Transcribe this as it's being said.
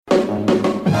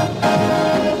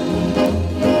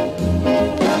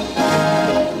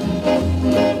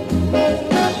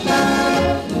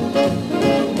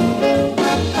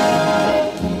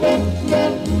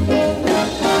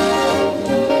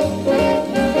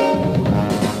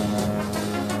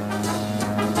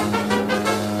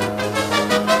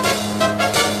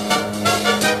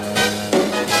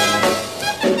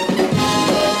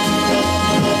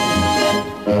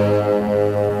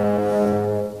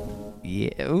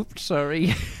Oops,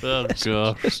 sorry. Oh,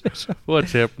 gosh.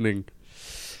 What's happening?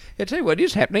 I tell you what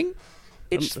is happening.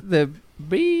 It's the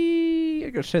B.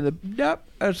 I'm going to say the. No,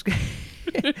 I was.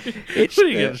 It's. What are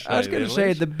you gonna say I was going there, to say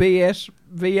Les? the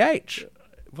BSVH.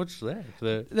 What's that?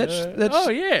 That's- Oh,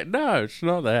 yeah. No, it's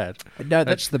not that. No,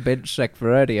 that's the Bench Sack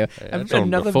Radio. that's on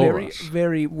Another before very, us.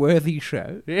 very worthy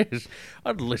show. Yes.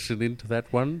 I'd listen into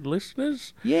that one,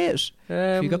 listeners. Yes.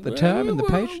 If you got the time and the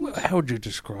patience. How would you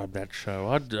describe that show?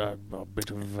 I'd a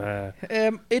bit of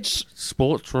It's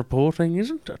sports reporting,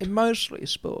 isn't it? mostly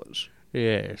sports.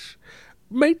 Yes.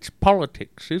 Meets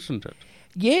politics, isn't it?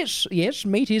 Yes,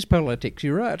 meat is politics.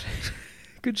 You're right.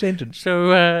 Good sentence.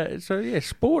 So yeah,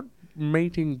 sport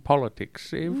meeting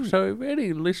politics. So if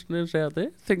any listeners out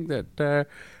there think that that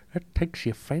takes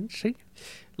your fancy,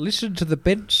 Listen to the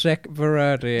Bent Sack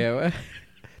Variety Hour.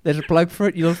 There's a plug for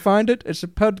it. You'll find it. It's a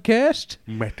podcast.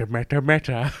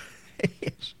 matter.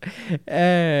 Yes.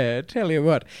 Tell you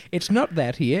what, it's not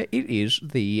that here. It is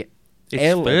the It's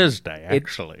Ellen. Thursday,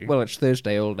 actually. Well, it's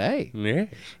Thursday all day. Yes.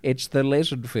 It's the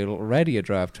Les and Phil Radio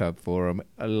Drive Time Forum,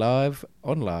 live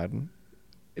online.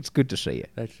 It's good to see you.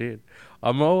 That's it. I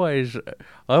always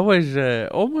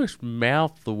almost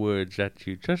mouth the words at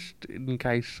you just in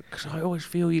case, because I always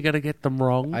feel you're going to get them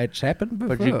wrong, It's happened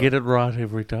before. but you get it right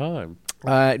every time.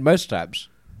 Most times.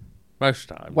 Most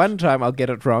times. One time I'll get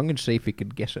it wrong and see if you can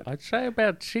guess it. I'd say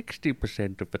about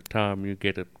 60% of the time you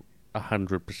get it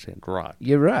 100% right.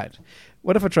 You're right.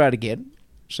 What if I try it again?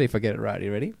 See if I get it right.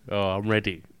 You ready? Oh, I'm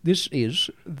ready. This is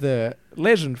the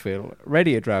Les and Phil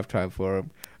Radio Drive Time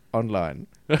Forum online,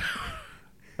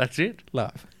 That's it.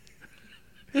 live.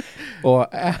 Or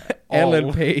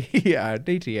LNP,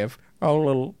 DTF, oh,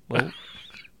 little.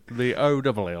 The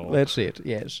O-double-L. That's it,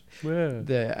 yes.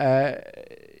 Yeah.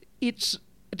 It's,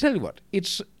 I tell you what,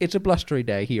 it's a blustery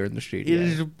day here in the studio. It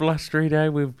is a blustery day.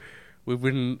 We've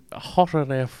been hot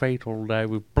on our feet all day.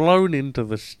 We've blown into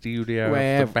the studio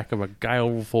Well, off the back of a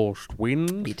gale-forced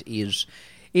wind. It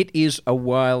is a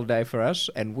wild day for us,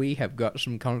 and we have got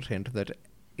some content that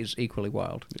is equally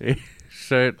wild.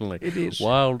 Certainly. It is.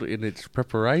 Wild in its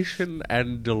preparation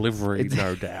and delivery,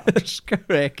 no doubt. That's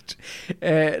correct.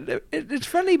 It's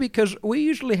funny because we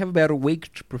usually have about a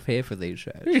week to prepare for these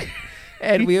shows.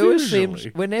 And we always seem,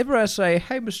 Usually. whenever I say,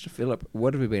 hey, Mr. Phillip,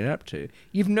 what have you been up to?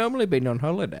 You've normally been on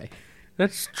holiday.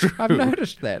 That's true. I've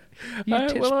noticed that. You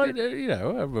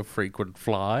I'm a frequent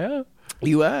flyer.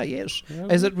 You are, yes.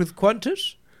 Is it with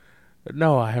Qantas?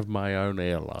 No, I have my own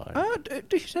airline. Oh,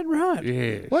 is that right?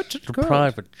 Yes. What's it it's a called?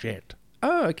 private jet.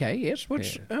 Oh, okay, yes.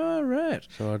 What's? Yeah. Oh, right.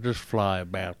 So I just fly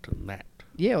about in that.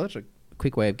 Yeah, well, that's a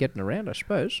quick way of getting around, I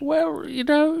suppose. Well,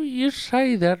 you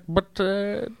say that, but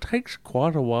it takes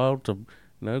quite a while to,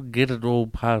 get it all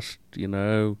past,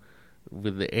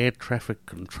 with the air traffic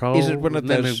control. Is it one of and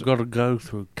then those- they've got to go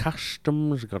through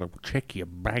customs, got to check your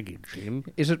baggage in.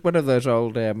 Is it one of those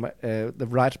old, the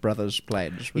Wright brothers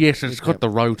planes? Yes, it's got the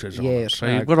rotors on it, Yes, so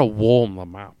no, you've got to warm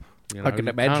them up. I can you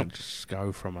imagine. can't just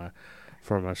go from a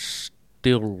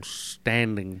still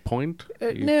standing point.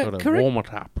 You've now, got to correct- warm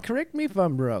it up. Correct me if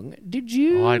I'm wrong. Did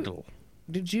you Idle.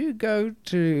 Did you go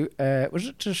to? Was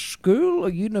it to school or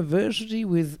university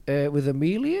with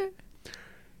Amelia?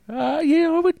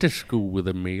 Yeah, I went to school with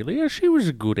Amelia. She was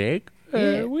a good egg.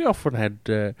 Yeah. We often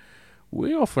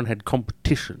had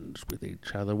competitions with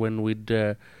each other when we'd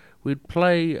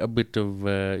play a bit of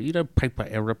paper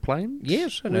aeroplanes.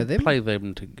 Yes, I know We'd them. play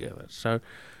them together. So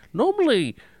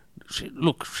normally,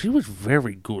 she was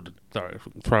very good at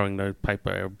throwing those paper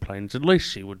aeroplanes. At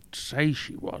least she would say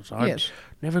she was. I Yes.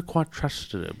 never quite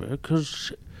trusted her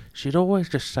because she'd always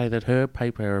just say that her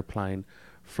paper aeroplane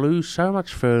flew so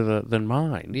much further than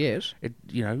mine. Yes. It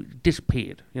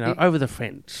disappeared, over the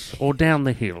fence or down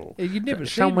the hill. You'd never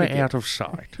seen somewhere it again. out of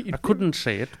sight. I couldn't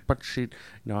see it, but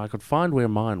I could find where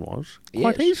mine was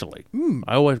quite Yes. easily.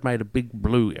 I always made a big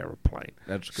blue aeroplane.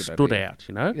 That's a good Stood idea.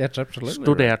 out, That's absolutely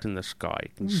stood right. out in the sky. You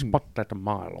can spot that a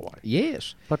mile away.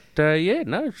 Yes. But she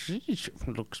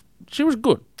was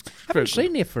good. Haven't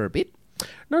seen her for a bit.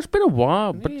 No, it's been a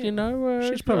while, but Yeah.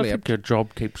 She's probably I up think her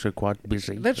job keeps her quite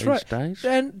busy. That's these right. days.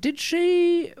 And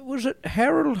was it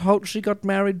Harold Holt she got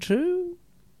married to?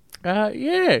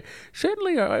 Yeah,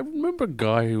 certainly. I remember a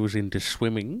guy who was into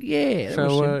swimming. Yeah. that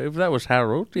was So him. if that was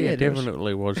Harold, Yeah, that was-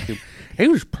 definitely was him. He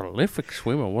was a prolific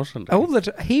swimmer, wasn't he? Oh,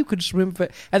 that he could swim for,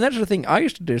 and that's the thing. I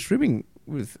used to do swimming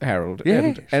with Harold.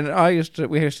 Yes. And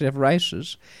we used to have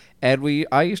races. And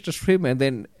I used to swim, and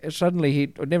then suddenly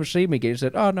he'd never see me again. He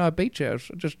said, "Oh no, I beat you. I was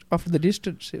just off in the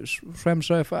distance. It swam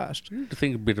so fast." I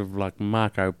think a bit of like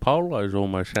Marco Polo's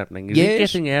almost happening. Is Yes. he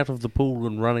getting out of the pool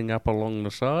and running up along the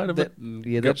side of it? And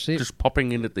that's it. Just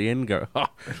popping in at the end, go. Oh,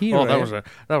 Hero.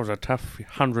 that was a tough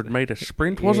 100-meter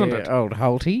sprint, wasn't it? Old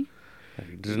Holty.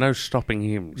 There's no stopping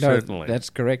him. No, certainly. that's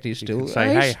correct. He's You still can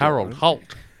say, "Hey, Harold,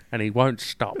 halt," and he won't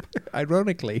stop.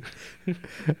 Ironically.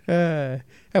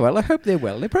 Well, I hope they're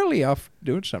well. They're probably off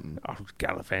doing something. I was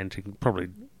gallivanting, probably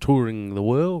touring the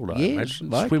world. I Yes, imagine.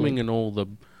 likely. Swimming in all the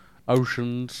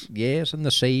oceans, Yes, and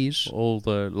the seas. all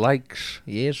the lakes,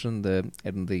 Yes, and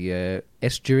the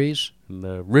estuaries. and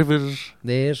the rivers,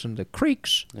 Yes, and the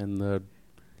creeks. and the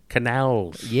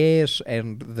canals, Yes,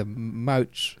 and the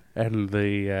moats. and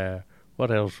the what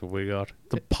else have we got?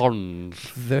 The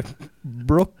ponds The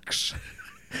brooks.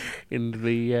 in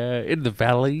the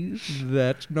valleys.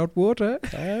 That's not water.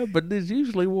 But there's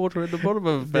usually water in the bottom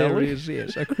of a There valley. is,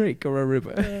 yes, a creek or a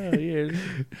river. Yes.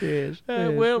 Yes.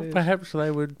 Well, yes. perhaps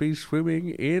they would be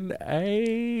swimming in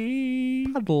a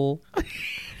Puddle.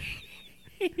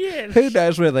 yes. Who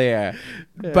knows where they are?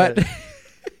 But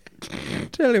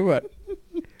tell you what,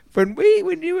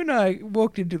 when you and I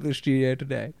walked into the studio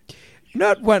today,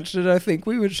 not once did I think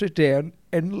we would sit down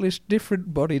and list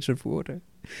different bodies of water.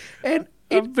 And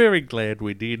I'm very glad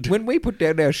we did. when we put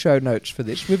down our show notes for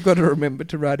this, we've got to remember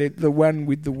to write in the one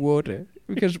with the water,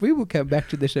 because we will come back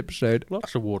to this episode.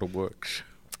 Lots of waterworks.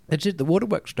 That's it. The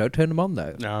waterworks, don't turn them on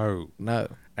though. No. No.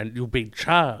 And you'll be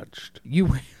charged You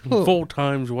will. 4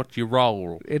 times what you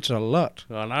roll. It's a lot.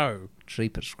 I know.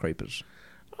 Jeepers creepers.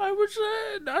 I'm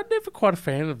never quite a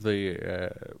fan of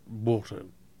the water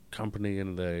company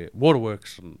and the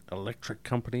waterworks and electric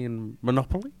company and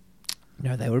monopoly.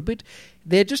 No,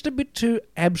 they're just a bit too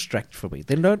abstract for me.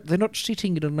 They're not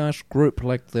sitting in a nice group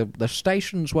like the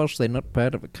stations. Whilst they're not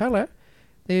part of a colour,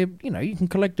 they're, you can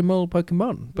collect them all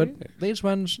Pokemon. But Yes. these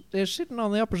ones, they're sitting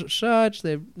on the opposite sides.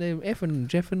 They're effing and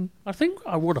jeffing. I think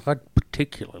what I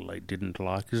particularly didn't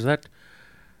like is that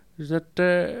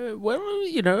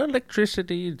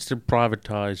electricity, it's a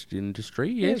privatised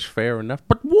industry. Yes, fair enough.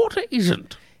 But water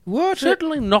isn't. Water.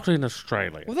 Certainly not in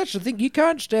Australia. Well, that's the thing. You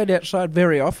can't stand outside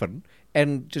very often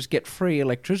and just get free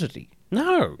electricity,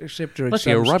 No. except during Unless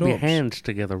you some rub your storms. hands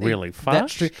together really fast.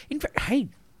 That's true. In fact, hey,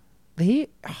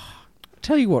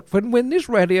 tell you what, when this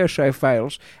radio show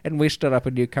fails and we start up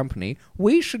a new company,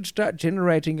 we should start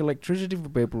generating electricity for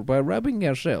people by rubbing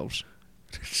ourselves.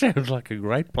 Sounds like a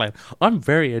great plan. I'm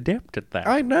very adept at that.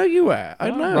 I know you are. I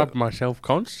know. rub myself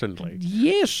constantly.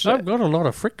 Yes. I've got a lot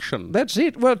of friction. That's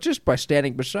it. Well, just by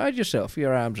standing beside yourself,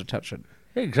 your arms are touching.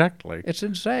 Exactly. It's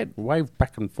insane. Wave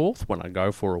back and forth when I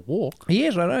go for a walk.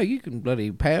 Yes, I know. You can bloody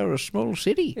power a small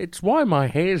city. It's why my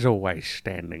hair's always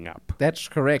standing up. That's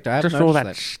correct. I've Just noticed all that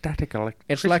that. static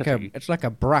It's electricity. like a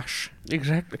brush.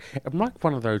 Exactly. I'm like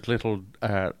one of those little,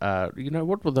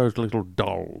 what were those little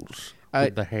dolls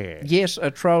with the hair? Yes,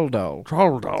 a troll doll.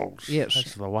 Troll dolls. Yes.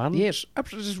 That's the one. Yes,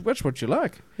 that's what you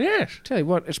like. Yes. Tell you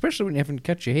what, especially when you haven't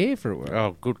cut your hair for a while.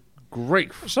 Oh, good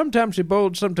grief. Sometimes you're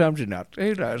bald, sometimes you're not.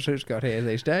 Who knows who's got hair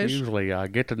these days? Usually I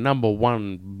get a number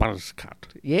 1 buzz cut.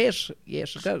 Yes,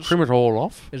 it does. Trim it all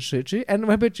off. It suits you. And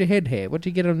how about your head hair? What do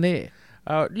you get on there?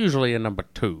 Usually a number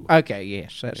 2. Okay,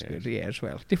 yes, that's good. Yeah, as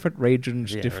well. Different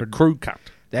regions, Yeah, different. a crew cut.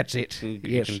 That's it. You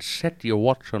Yes. can set your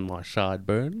watch on my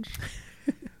sideburns.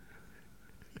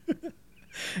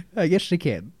 Yes, you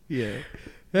can. Yeah.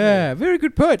 Very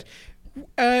good point.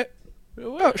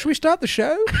 Should we start the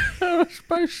show? I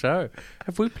suppose so.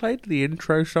 Have we played the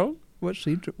intro song? What's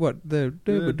the intro? What the?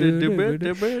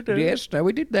 Yes, no,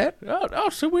 we did that.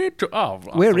 So we're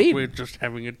We're in. We're just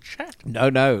having a chat. No.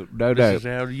 This is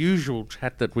our usual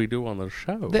chat that we do on the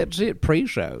show. That's it.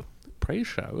 Pre-show.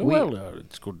 Pre-show. We-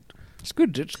 It's good. It's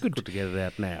good. It's good. Good to get it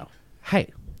out now.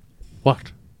 Hey,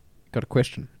 What? got a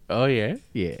question? Oh yeah.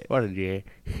 Yeah. Why did you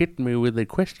hit me with a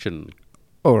question,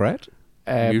 All right.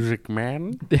 Music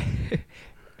Man?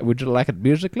 Would you like it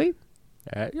musically?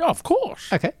 Yeah, of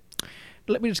course. Okay.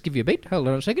 Let me just give you a beat. Hold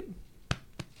on a second.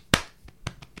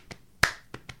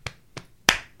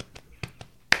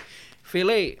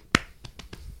 Philly,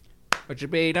 what you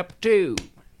been up to?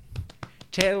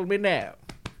 Tell me now.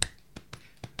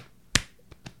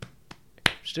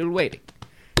 Still waiting.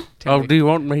 Tell me. Do you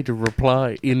want me to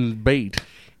reply in beat?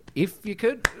 If you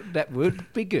could, that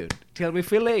would be good. Tell me,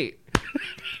 Philly,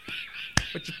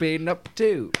 what you been up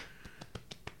to?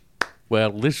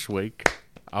 Well, this week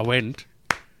I went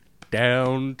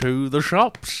down to the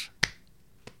shops.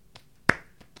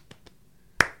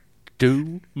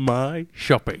 Do my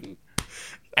shopping.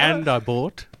 And I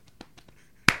bought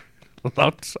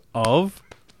lots of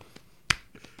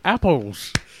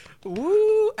apples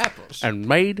Ooh, apples. and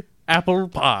made apple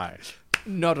pie.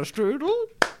 Not a strudel.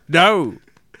 No,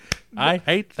 I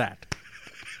hate that.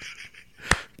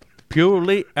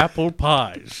 Purely apple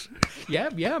pies.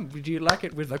 Yum, yum. Did you like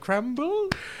it with a crumble?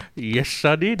 Yes,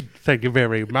 I did. Thank you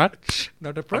very much.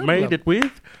 Not a I problem. made it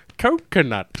with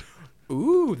coconut.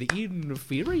 Ooh, the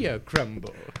inferior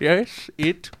crumble. Yes,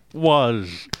 it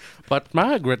was. But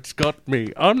Margaret's got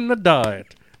me on the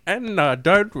diet, and I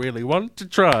don't really want to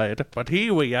try it. But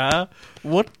here we are.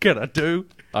 What can I do?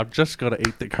 I've just got to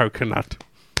eat the coconut.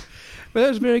 Well, that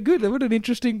was very good. What an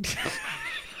interesting,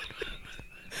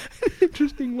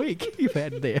 interesting week you've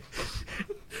had there.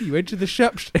 You went to the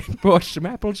shops and bought some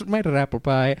apples and made an apple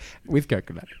pie with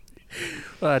coconut.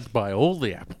 I'd buy all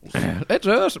the apples. That's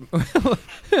awesome.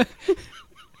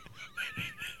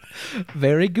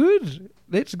 Very good.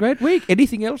 That's a great week.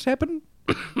 Anything else happen?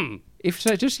 If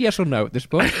so, just yes or no at this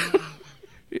point.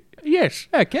 Yes.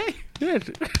 Okay. Yes.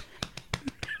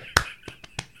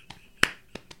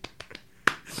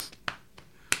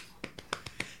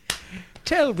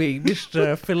 Tell me,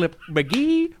 Mr. Philip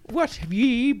McGee, what have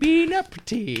ye been up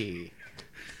to?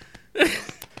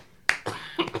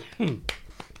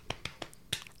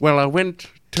 Well, I went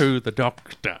to the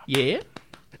doctor Yeah?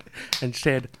 and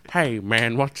said, "Hey,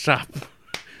 man, what's up?"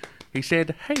 He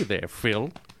said, "Hey there,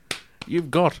 Phil.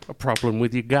 You've got a problem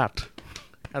with your gut."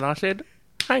 And I said,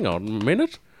 "Hang on a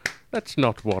minute. That's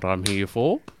not what I'm here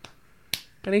for."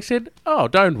 And he said, "Oh,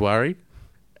 don't worry."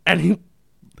 And he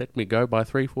let me go by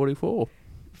 3:44.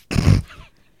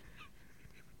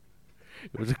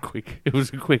 It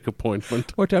was a quick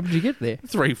appointment. What time did you get there?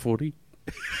 3:40.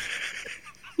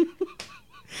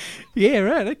 Yeah,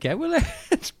 right, okay. Well,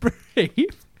 that's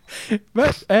brave.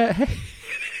 But,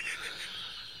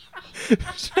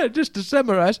 so just to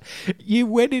summarise, you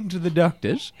went into the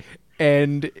doctor's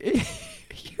and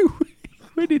you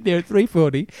went in there at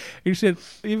 3:40. You said,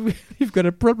 you've got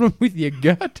a problem with your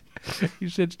gut. You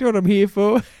said, "It's not what I'm here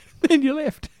for." Then you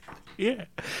left. Yeah.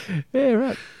 Yeah,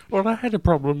 right. Well, I had a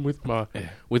problem with my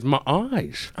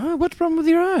eyes. Oh, what's the problem with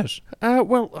your eyes?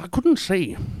 Well, I couldn't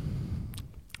see.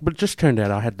 But it just turned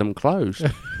out I had them closed. You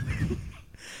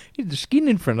had the skin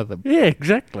in front of them. Yeah,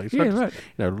 exactly. So Yeah, I just,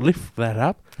 right. lift that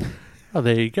up. Oh,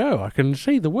 there you go. I can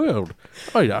see the world.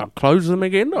 Oh, yeah, I'll close them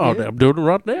again. Oh, Yeah. I'm doing it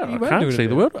right now. You I won't do can't it see the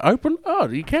again. world. Open. Oh,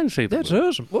 you can see the That's world.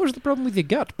 awesome. What was the problem with your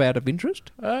gut, out of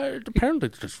interest? Apparently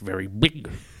it's just very big.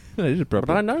 That is a But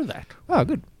problem. I know that. Oh,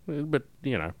 good. But,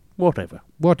 whatever.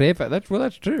 Whatever.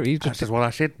 That's true. He's I just. said, well, I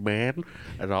said, man.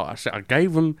 And I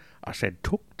gave him, I said,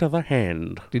 took to the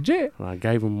hand. Did you? And I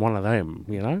gave him one of them,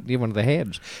 You're one of the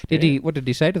hands. Did Yeah. he? What did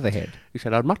he say to the head? He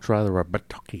said, I'd much rather a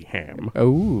bataki ham.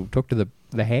 Oh, talk to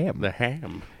the ham. The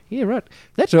ham. Yeah, right.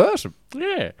 That's awesome.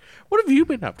 Yeah. What have you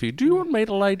been up to? Do you want me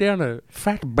to lay down a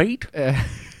fat beat?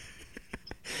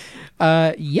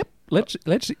 Yep. Let's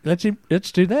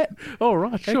do that. All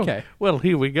right, sure. Okay. Well,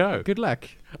 here we go. Good luck.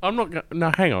 I'm not going to...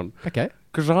 No, hang on. Okay.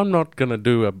 Because I'm not going to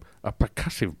do a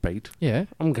percussive beat. Yeah.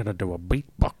 I'm going to do a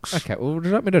beatbox. Okay. Well, would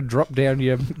you like me to drop down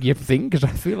your thing? Because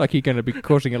I feel like you're going to be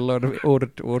causing a lot of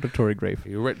auditory grief. Are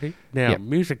you ready? Now, Yep.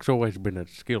 music's always been a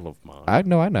skill of mine. I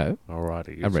know. All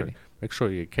righty. I'm ready. Make sure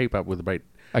you keep up with the beat.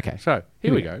 Okay. So,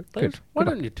 here we go. Good. Why Good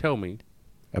don't you tell me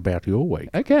about your week?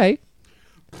 Okay.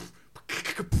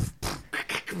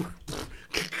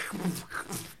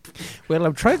 Well,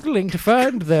 I'm struggling to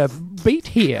find the beat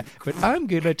here, but I'm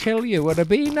going to tell you what I've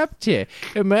been up to.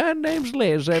 My name's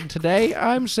Liz, and today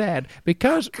I'm sad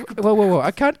because... Whoa,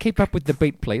 I can't keep up with the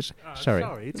beat, please. Sorry.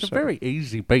 It's a very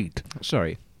easy beat.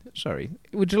 Sorry.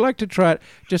 Would you like to try it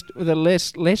just with a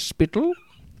less spittle?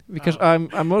 Because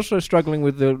I'm also struggling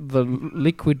with the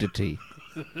liquidity.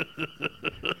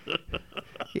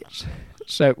 Yes.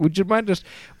 So, would you mind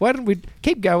why don't we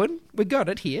keep going? We got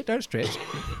it here, don't stress.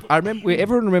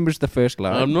 Everyone remembers the first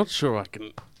line. I'm not sure I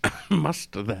can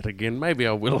muster that again. Maybe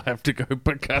I will have to go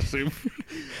percussive.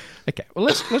 Okay, well,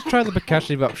 let's try the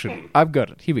percussive option. I've got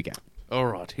it. Here we go. All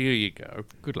right, here you go.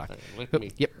 Good luck. Let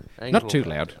me Yep. angle Not too that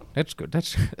loud. down. That's good.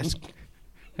 That's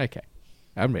okay.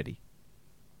 I'm ready.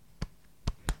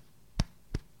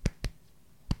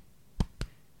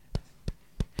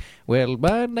 Well,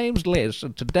 my name's Les,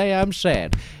 and today I'm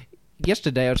sad.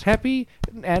 Yesterday I was happy,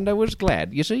 and I was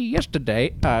glad. You see,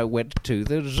 yesterday I went to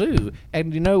the zoo,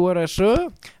 and you know what I saw?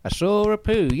 I saw a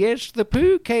poo. Yes, the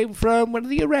poo came from one of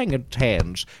the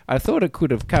orangutans. I thought it could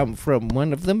have come from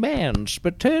one of the mans,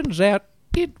 but turns out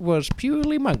it was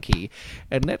purely monkey.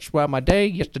 And that's why my day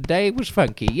yesterday was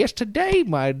funky. Yesterday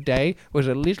my day was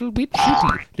a little bit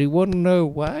shitty. Do you want to know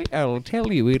why? I'll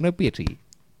tell you in a bitty.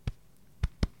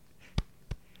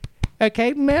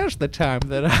 Okay, now's the time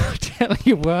that I'll tell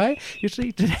you why. You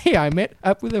see, today I met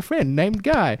up with a friend named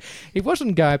Guy. It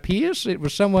wasn't Guy Pearce, it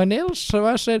was someone else. So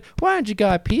I said, why aren't you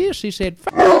Guy Pearce? He said,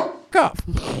 f*** off.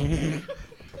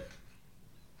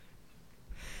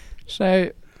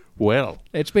 So, Well,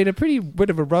 it's been a pretty bit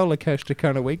of a roller coaster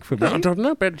kind of week for me. I don't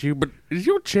know about you, but is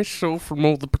your chest sore from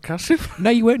all the percussive? No,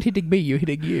 you weren't hitting me, you were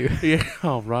hitting you. Yeah,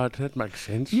 oh, right, that makes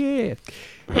sense. Yeah.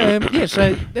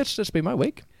 So that's been my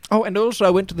week. Oh, and also I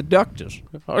went to the doctor's.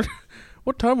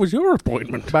 What time was your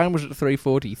appointment? Mine was at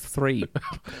 3:43.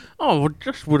 Oh, I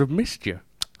just would have missed you.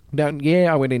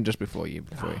 I went in just before you.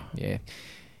 Yeah.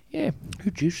 Yeah.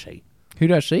 Who'd you see? Who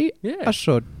did I see? Yeah. I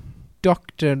saw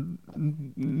Dr.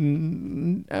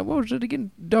 What was it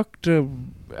again? Dr.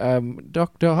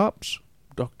 Hops.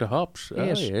 Dr. Hops?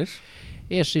 Yes. Oh, yes.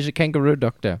 Yes, he's a kangaroo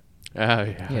doctor. Oh,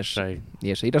 yeah, Yes. I see.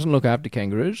 Yes, he doesn't look after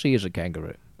kangaroos. He is a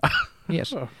kangaroo.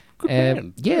 Yes. Oh, good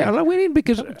man. Yeah, and I went in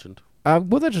because... Intelligent.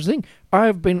 well, that's the thing.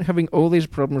 I've been having all these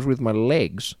problems with my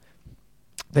legs.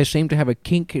 They seem to have a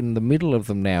kink in the middle of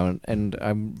them now, and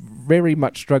I'm very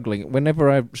much struggling.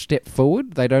 Whenever I step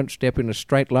forward, they don't step in a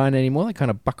straight line anymore. They kind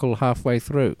of buckle halfway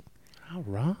through. Oh,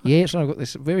 right. Yes, and I've got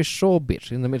this very sore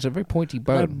bit in them. It's a very pointy They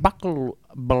bone. buckle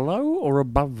below or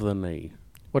above the knee?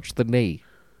 What's the knee?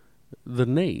 The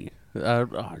knee.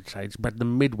 I'd say it's about the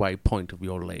midway point of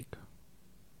your leg.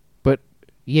 But,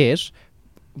 yes,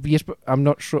 but I'm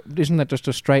not sure. Isn't that just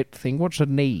a straight thing? What's a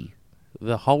knee?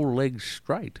 The whole leg's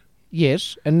straight.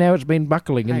 Yes, and now it's been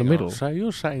buckling in Hang the on, middle. So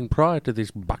you're saying prior to this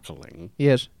buckling,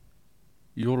 Yes,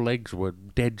 your legs were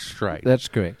dead straight. that's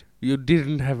correct. You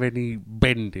didn't have any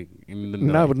bending in the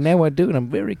No, but knees. now I do, and I'm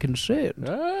very concerned.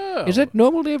 Oh. Is that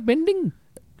normal to have bending?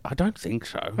 I don't think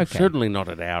so. Okay. Certainly not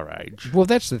at our age. Well,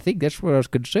 that's the thing. That's what I was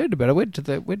concerned about. I went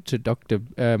to Doctor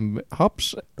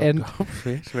Hops, and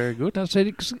Yes, very good. I said,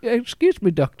 "Excuse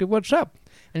me, doctor, what's up?"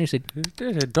 And he said,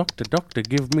 Doctor,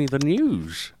 give me the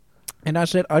news. and I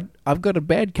said, "I've got a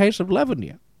bad case of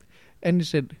lavender." And he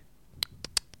said,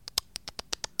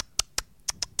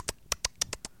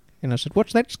 and I said,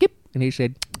 "What's that, Skip?" And he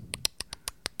said,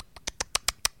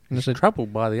 and I said,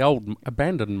 Troubled by the old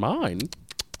abandoned mine.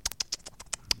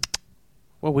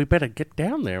 Well, we better get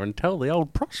down there and tell the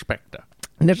old prospector.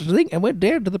 and that's the thing. I went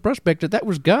down to the prospector. That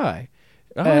was Guy.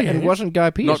 And it wasn't Guy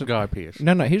Pearce. Not Guy Pearce.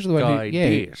 No, he's the one Guy who...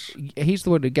 Yeah, Pearce. he's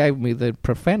the one who gave me the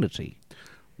profanity.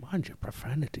 Mind your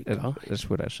profanity, Guy. That's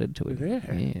what I said to him.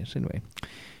 Yeah. Yes, anyway.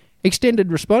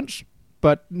 Extended response,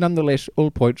 but nonetheless, all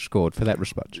points scored for that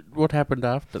response. What happened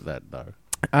after that, though?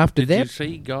 After Did you that...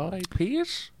 see Guy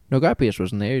Pearce? No, Guy Pearce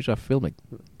wasn't there. He was off filming.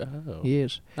 Oh.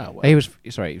 Yes. Oh, well. He was...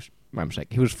 Sorry, my mistake.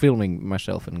 He was filming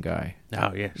myself and Guy.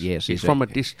 Oh, yes. Yes, He's he's from a- a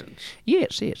distance.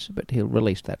 Yes, but he'll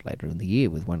release that later in the year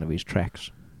with one of his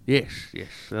tracks. Yes.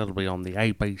 That'll be on the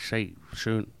ABC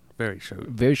soon. Very soon.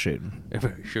 Very soon.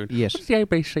 Very soon. Yes. What's the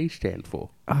ABC stand for?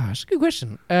 Ah, that's a good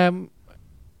question.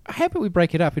 How about we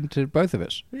break it up into both of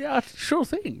us? Yeah, sure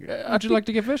thing. Would you like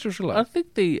to go first or shall I? I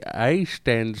think the A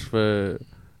stands for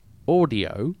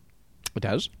audio. It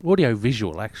does. Audio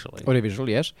visual, actually. Audiovisual,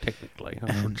 yes. Technically,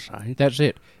 I should say. That's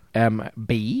it.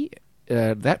 B,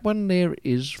 that one there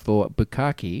is for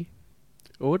Bukkake.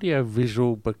 Audio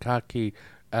visual Bukkake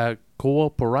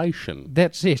cooperation.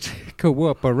 That's it.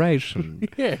 Cooperation.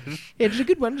 Yes. It's a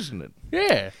good one, isn't it?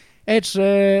 Yeah. It's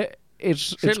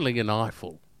Certainly an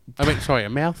eyeful. A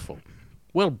mouthful.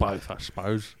 Well, both, I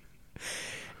suppose.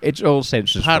 it's all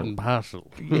senses. Part and parcel.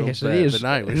 Yes, of it is. The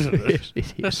name, isn't it? Yes,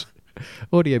 it is.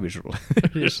 Audiovisual.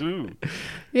 Yes. Ooh.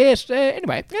 Yes.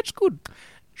 Anyway, that's good.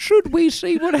 Should we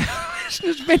see what our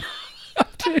listeners been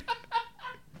up to?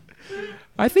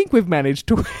 I think we've managed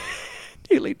to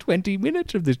nearly 20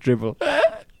 minutes of this dribble.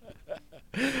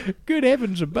 Good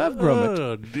heavens above, Gromit.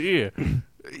 Oh, dear.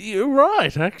 You're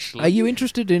right, actually. Are you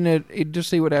interested in to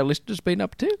see what our listeners been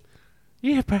up to?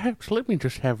 Yeah, perhaps. Let me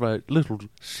just have a little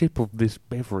sip of this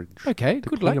beverage. Okay, To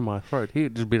good clear luck. my throat. Here,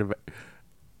 just a bit of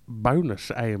bonus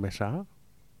AMSR.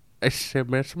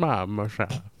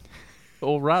 SMSR.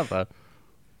 Or rather,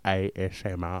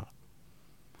 ASMR.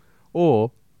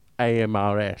 Or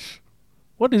AMRS.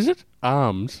 What is it?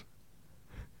 Arms.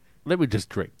 Let me just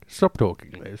drink. Stop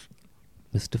talking, Les.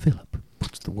 Mr. Phillip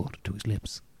puts the water to his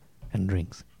lips and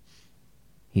drinks.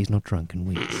 He's not drunk in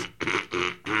weeks.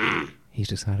 He's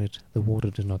decided the water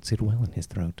does not sit well in his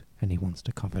throat and he wants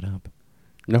to cough it up.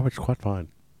 No, it's quite fine.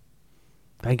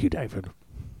 Thank you, David.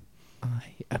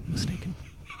 I am mistaken.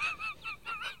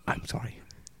 I'm sorry.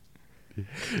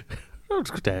 Oh,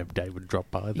 it's good to have David drop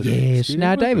by. Yes,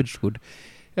 now David's good.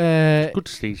 Good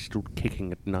to see he's still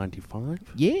kicking at 95.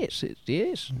 Yes,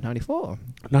 94.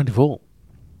 94.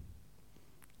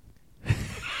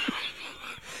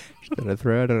 Gonna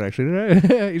throw. I don't actually know.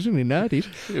 He's in the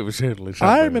 90s. It was certainly something.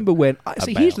 I remember when.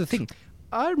 See, here's the about. thing.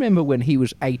 I remember when he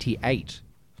was 88.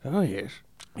 Oh, yes.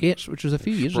 Yes, which was a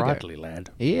few years ago. Sprightly lad.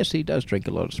 Yes, he does drink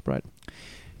a lot of Sprite.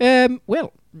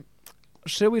 Well,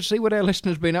 shall we see what our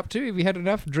listeners been up to? Have you had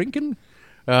enough drinking?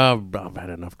 I've had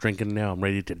enough drinking now. I'm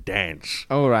ready to dance.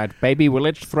 All right, baby. Well,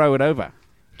 let's throw it over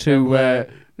to.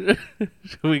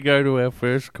 Shall we go to our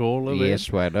first caller then? Yes,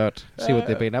 why not? See what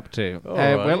they've been up to. all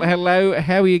right. Well, hello.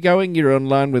 How are you going? You're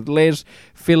online with Les,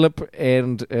 Philip,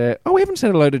 and we haven't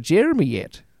said hello to Jeremy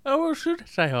yet. Oh, we should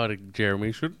say hi to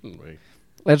Jeremy, shouldn't we?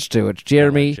 Let's do it,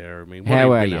 Jeremy. Hello, Jeremy. What how have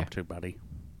you are been you? up to, buddy?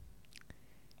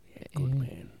 Yeah, good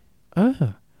man.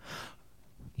 Oh,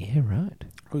 yeah, right.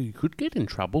 Oh, you could get in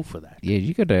trouble for that. Yeah,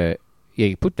 you gotta. Yeah,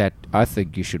 you put that. I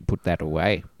think you should put that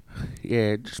away.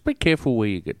 Yeah, just be careful where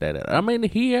you get that at. I mean,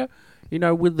 here,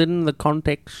 within the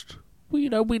context, we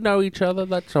know each other.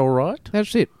 That's all right.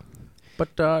 That's it. But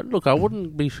look, I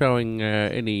wouldn't be showing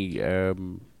any.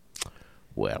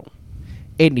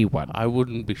 Anyone. I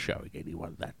wouldn't be showing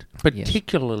anyone that,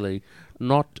 particularly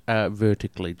not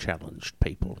vertically challenged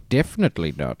people.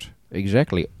 Definitely not.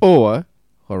 Exactly. Or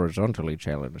horizontally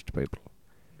challenged people.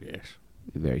 Yes,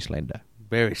 Very slender.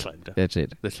 very slender. That's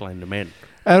it. The slender men.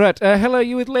 All right. Hello,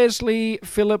 you with Leslie,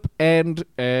 Philip, and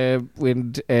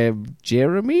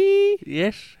Jeremy?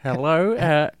 Yes,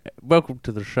 hello. Welcome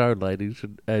to the show, ladies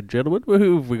and gentlemen.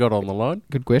 Who have we got on the line?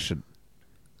 Good question.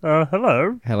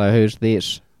 Hello. Hello, who's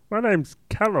this? My name's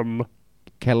Callum.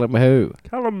 Callum who?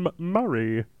 Callum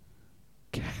Murray.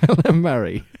 Callum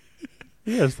Murray.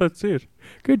 Yes, that's it.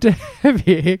 Good to have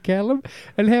you here, Callum.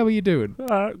 And how are you doing?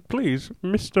 Please,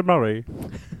 Mr. Murray.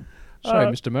 Sorry,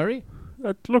 Mr. Murray.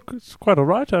 Look, it's quite all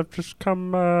right. I've just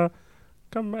come out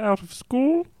of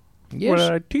school Yes.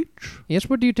 where I teach. Yes,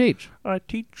 what do you teach? I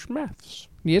teach maths.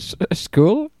 Yes,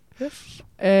 school. Yes.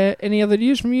 Any other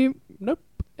news from you? Nope.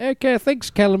 Okay,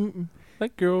 thanks, Callum.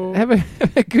 Thank you. Have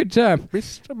a good time.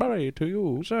 Mr. Murray, to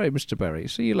you. Sorry, Mr. Murray.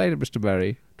 See you later, Mr.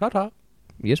 Murray. Ta-ta.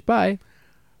 Yes, bye.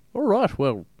 All right,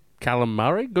 well, Callum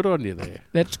Murray, good on you there.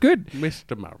 That's good.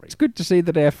 Mr. Murray. It's good to see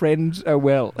that our friends are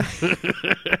well.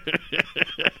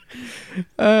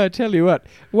 Tell you what,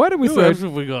 why don't we Who throw... else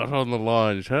have we got on the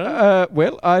lines, huh?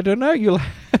 Well, I don't know. You'll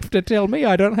have to tell me.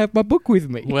 I don't have my book with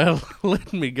me. Well,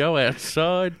 let me go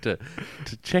outside to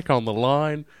check on the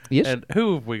line. Yes. And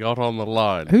who have we got on the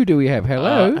line? Who do we have?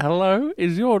 Hello? Hello?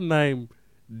 Is your name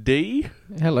D?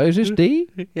 Hello, is this D?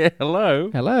 Yeah, hello?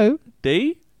 Hello?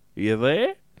 D? You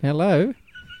there? Hello?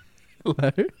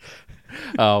 Hello?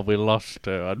 Oh, we lost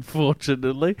her,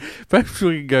 unfortunately. Perhaps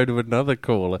we can go to another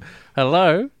caller.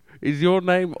 Hello? Is your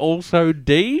name also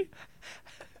D?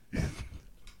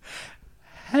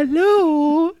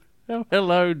 Hello? Oh,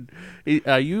 hello.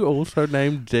 Are you also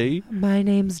named D? My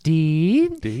name's Dee.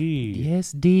 D.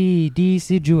 Yes, Dee.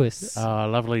 Deciduous. Ah,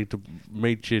 lovely to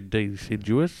meet you,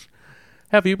 Deciduous.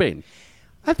 How have you been?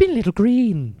 I've been a little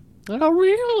green. Oh,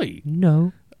 really?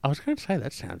 No. I was going to say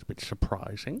that sounds a bit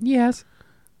surprising. Yes.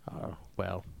 Oh,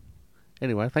 well.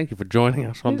 Anyway, thank you for joining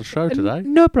us on the show today.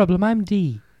 No problem. I'm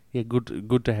Dee. Yeah,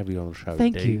 good to have you on the show,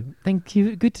 Thank D. you. Thank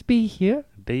you. Good to be here.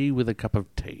 D with a cup of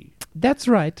tea. That's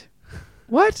right.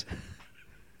 What?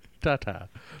 Ta-ta.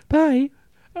 Bye.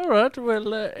 All right,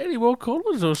 well, any more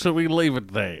callers, or shall we leave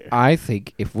it there? I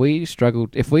think if we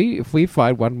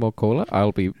find one more caller,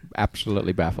 I'll be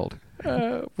absolutely baffled.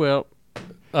 Well,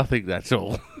 I think that's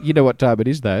all. You know what time it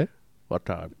is, though? What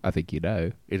time? I think you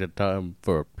know. Is it time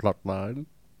for a plot line?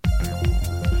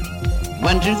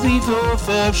 1, 2, 3, 4,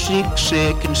 5, 6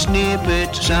 second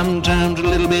snippet, sometimes a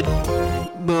little bit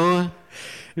more.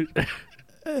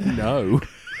 No.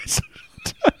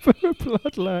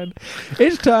 Plotline.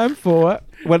 It's time for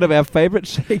one of our favourite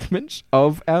segments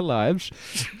of our lives.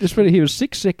 This one here is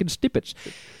 6 second snippets.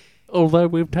 Although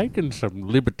we've taken some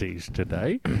liberties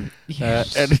today,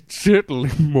 Yes. and it's certainly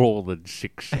more than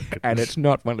 6 seconds. And it's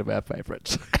not one of our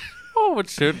favourites. Oh,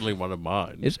 it's certainly one of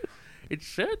mine. Is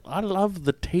it? I love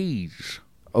the teas.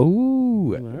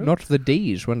 Oh, not the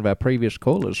D's, one of our previous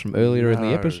callers from earlier in the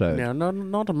No. episode. Now,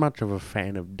 not much of a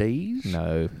fan of D's.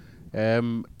 No.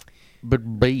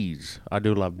 But bees. I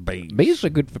do love bees. Bees are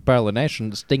good for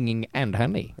pollination, stinging, and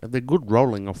honey. They're good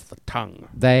rolling off the tongue.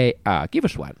 They are. Give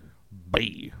us one.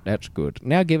 Bee. That's good.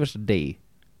 Now give us a D.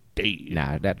 D.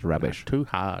 No, that's rubbish. Too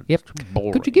hard. Yep. Too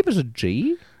boring. Could you give us a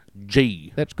G?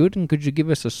 G. That's good. And could you give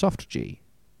us a soft G?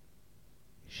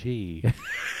 G.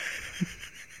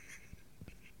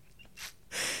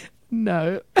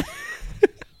 No.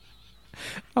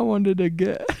 I wanted a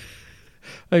G.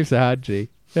 Thanks a hard G.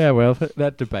 Yeah, well,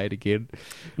 that debate again.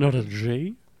 Not a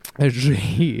G. A Z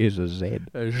is a Z.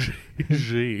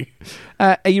 Z.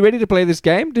 Are you ready to play this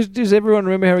game? Does everyone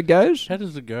remember how it goes? How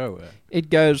does it go? It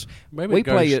goes, Maybe we it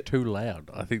goes play it. too loud.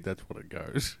 I think that's what it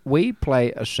goes. We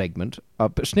play a segment, a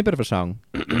snippet of a song.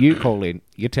 You call in,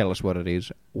 you tell us what it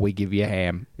is. We give you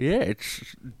ham. Yeah,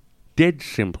 it's dead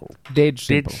simple. Dead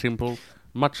simple. Dead simple,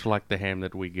 much like the ham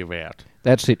that we give out.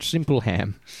 That's it. Simple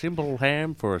ham. Simple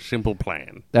ham for a simple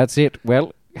plan. That's it.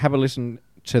 Well, have a listen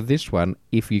to this one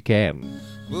if you can.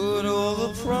 But all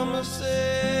the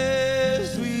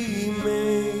promises we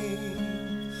made,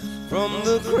 from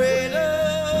the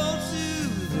cradle to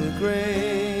the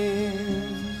grave,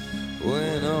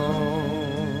 when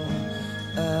all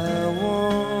I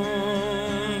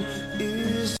want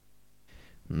is...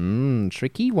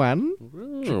 Tricky one.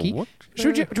 Tricky. What?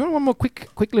 Do you want one more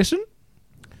quick listen?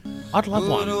 I'd love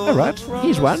one. All right,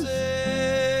 here's one.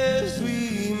 promises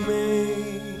we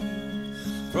made,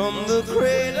 from the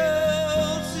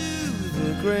cradle to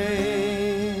the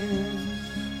grave,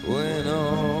 when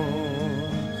all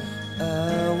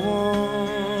I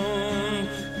want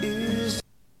is...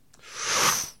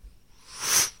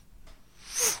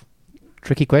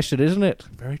 Tricky question, isn't it?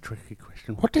 Very tricky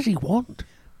question. What does he want?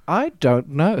 I don't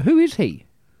know. Who is he?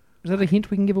 Is that a hint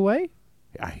we can give away?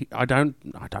 I don't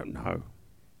know.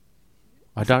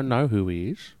 I don't know who he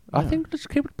is. I think let's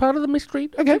keep it part of the mystery.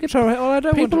 Okay, sorry. Well, I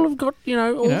don't want People to... have got,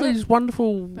 all know, these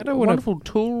wonderful, I don't wanna- wonderful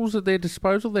tools at their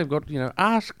disposal. They've got,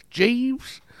 Ask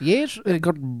Jeeves. Yes, They've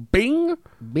got Bing.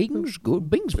 Bing's good.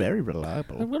 Bing's very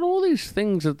reliable. They've got all these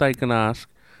things that they can ask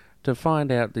to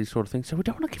find out these sort of things. So we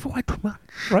don't want to give away too much.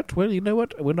 Right, well, you know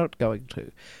what? We're not going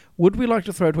to. Would we like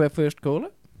to throw to our first caller?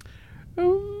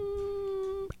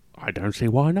 I don't see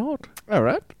why not. All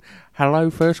right. Hello,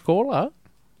 first caller.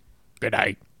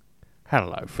 G'day.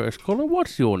 Hello, first caller.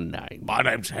 What's your name? My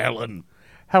name's Helen.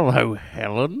 Hello,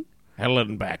 Helen.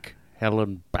 Helen back.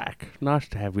 Helen back. Nice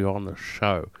to have you on the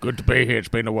show. Good to be here. It's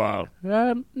been a while.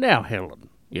 Now, Helen.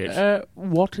 Yes.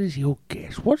 What is your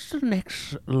guess? What's the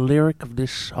next lyric of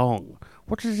this song?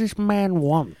 What does this man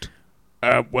want?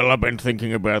 Well, I've been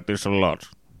thinking about this a lot.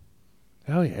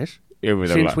 Oh, yes. Yeah,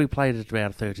 with a Since lot. we played it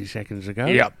about 30 seconds ago?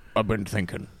 Yep, I've been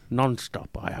thinking. Non-stop,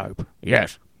 I hope.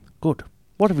 Yes. Good.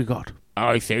 What have you got?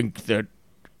 I think that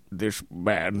this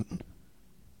man,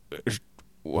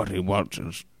 what he wants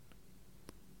is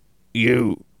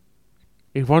you.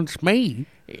 He wants me?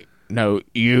 No,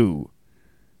 you.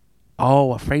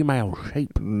 Oh, a female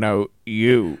sheep. No,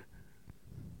 you.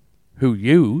 Who,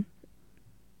 you?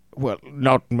 Well,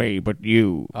 not me, but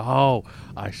you. Oh,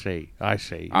 I see.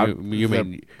 You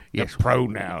mean... Yes, The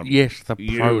pronoun. yes, the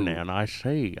You. pronoun. I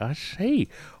see.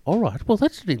 All right, well,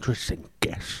 that's an interesting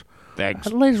guess. Thanks.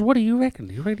 Les, what do you reckon?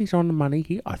 Do you reckon he's on the money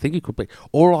here? I think he could be.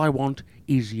 All I want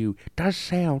is you. Does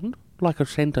sound like a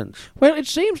sentence. Well, it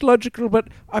seems logical, but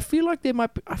I feel like there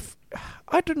might be...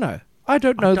 I don't know. I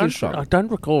don't know this song. I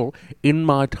don't recall in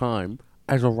my time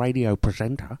as a radio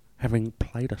presenter having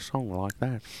played a song like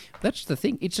that. That's the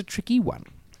thing. It's a tricky one.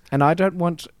 And I don't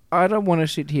want to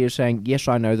sit here saying, yes,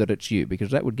 I know that it's you,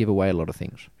 because that would give away a lot of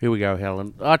things. Here we go,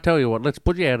 Helen. I tell you what, let's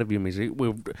put you out of your misery.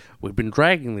 We've been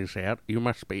dragging this out. You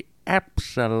must be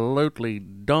absolutely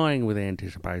dying with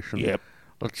anticipation. Yep.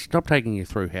 Let's stop taking you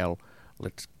through hell.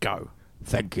 Let's go.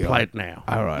 Thank you. Play it now.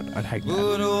 All right, I'd hate that.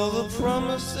 But all the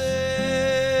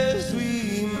promises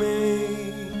we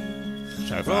made,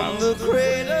 So far. from the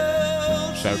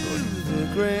cradle So to good.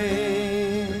 the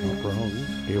grave, Not wrong.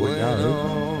 Here we when go.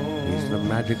 all Here's the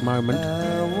magic moment.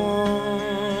 I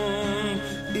want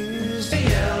is a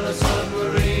yellow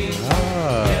submarine,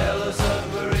 yellow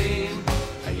submarine.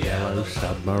 A yellow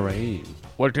submarine.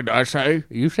 What did I say?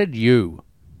 You said you.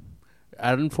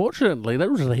 Unfortunately,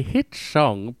 that was a hit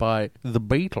song by the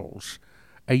Beatles.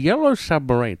 A Yellow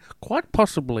Submarine. Quite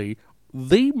possibly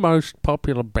the most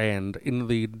popular band in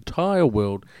the entire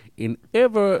world in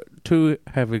ever to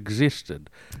have existed.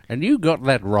 And you got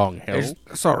that wrong, Helen.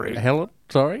 Sorry. Helen,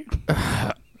 sorry?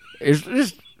 Is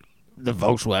this the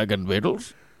Volkswagen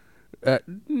Beatles?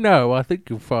 No, I think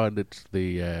you'll find it's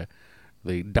the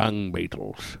Dung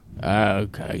Beatles.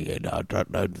 Okay, yeah, no, I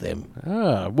don't know them.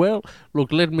 Well,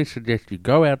 look, let me suggest you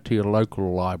go out to your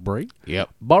local library, Yep.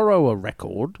 borrow a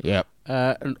record Yep.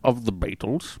 of the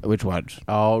Beatles. Which ones?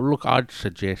 Oh, look, I'd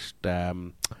suggest,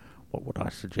 what would I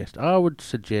suggest? I would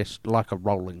suggest like a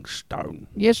Rolling Stone.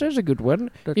 Yes, that's a good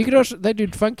one. That's You could also... They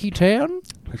did Funky Town.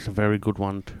 That's a very good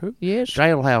one too. Yes.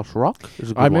 Jailhouse Rock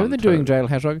is a good I remember one them doing too.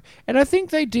 Jailhouse Rock. And I think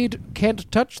they did Can't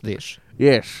Touch This.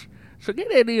 Yes. So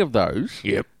get any of those.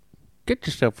 Yep. get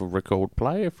yourself a record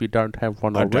player if you don't have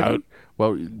one I already. don't.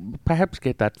 Well, perhaps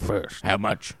get that first. How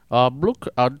much? Look,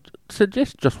 I'd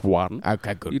suggest just one.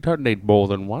 Okay, good. You don't need more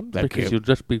than one Thank because you. you'll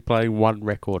just be playing one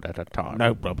record at a time.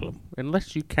 No problem.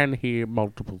 Unless you can hear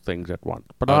multiple things at once.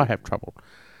 But Oh. I have trouble.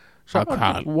 So I I'd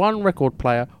can't. just one record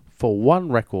player for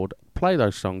one record. Play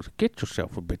those songs. Get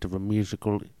yourself a bit of a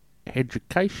musical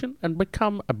education and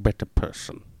become a better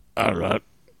person. All right.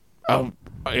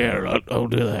 Yeah, right. I'll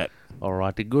do that.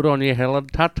 Alrighty, good on you, Helen.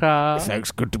 Ta-ta.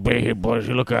 Thanks. Good to be here, boys.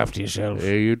 You look after yourselves.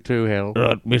 Yeah, you too, Helen.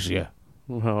 Right, miss you.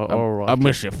 All right. I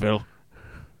miss you, Phil.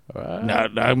 No,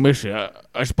 I miss you.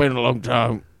 I spent a long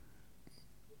time.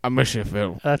 I miss you,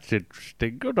 Phil. That's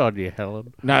interesting. Good on you,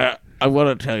 Helen. No, I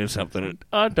want to tell you something.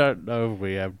 I don't know if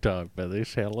we have time for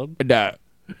this, Helen. No,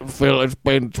 Phil, it's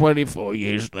been 24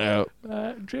 years now.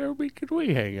 Jeremy, can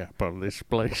we hang up on this,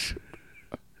 please?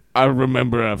 I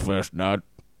remember our first night.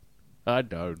 I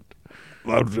don't.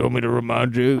 Well, do you want me to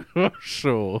remind you?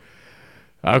 Sure.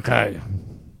 Okay.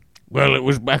 Well, it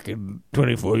was back in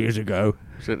 24 years ago.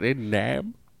 Is it in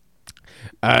Nam?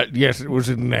 Yes, it was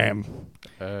in Nam.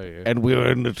 Oh, yeah. And we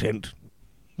were in the tent.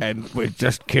 And we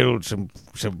just killed some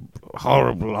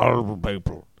horrible, horrible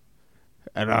people.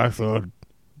 And I thought,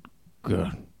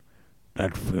 God,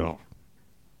 that Phil,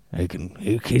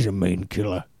 he's a mean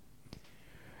killer.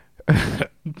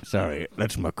 Sorry,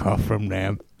 that's my cough from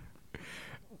Nam.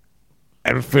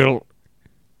 And Phil,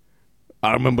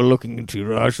 I remember looking into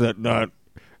your eyes that night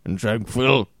and saying,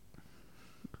 Phil,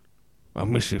 I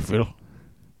miss you, Phil.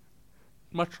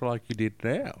 Much like you did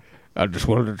now. I just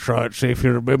wanted to try and see if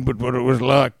you remembered what it was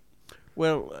like.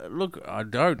 Well, look, I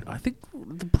don't. I think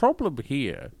the problem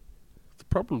here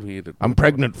that I'm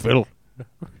pregnant, Phil.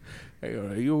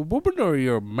 are you a woman or are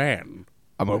you a man?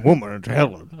 I'm a woman, it's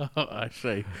Helen. I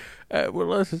see.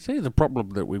 Well, as I say, the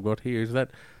problem that we've got here is that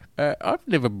I've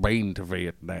never been to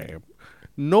Vietnam,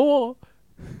 nor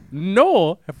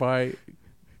have I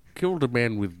killed a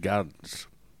man with guns.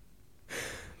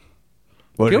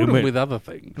 What do you Killed him mean? with other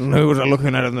things. Who was I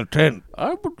looking at in the tent?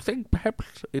 I would think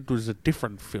perhaps it was a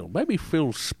different Phil. Maybe Phil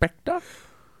Spector?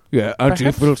 Yeah, aren't you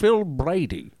Perhaps Phil? Phil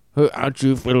Brady. Aren't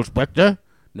you Phil Spector?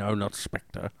 No, not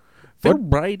Spector. Phil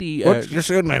Brady. What's your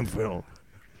surname, Phil?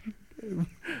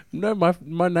 No,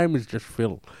 my name is just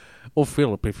Phil. Or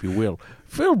Philip, if you will.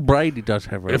 Phil Brady does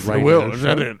have a If you radio will, is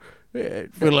that show.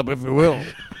 it? Philip, if you will.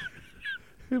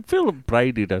 Philip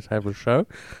Brady does have a show.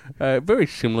 Very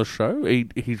similar show.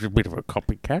 He's a bit of a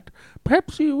copycat.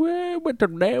 Perhaps you went to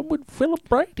Nam with Philip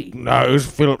Brady. No, it was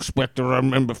Philip Spector. I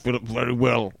remember Philip very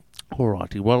well.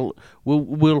 Alrighty, well,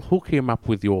 we'll hook him up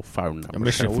with your phone number. I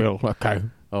miss you, shall we? Phil. Okay.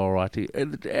 Alrighty.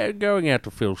 And going out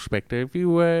to Phil Spector,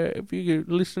 if you're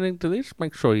listening to this,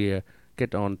 make sure you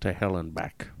get on to Helen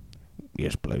back.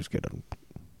 Yes, please get him.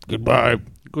 Goodbye.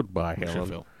 Goodbye, Miss you, Helen.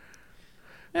 Phil.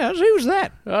 Yeah, so who's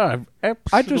that? I've I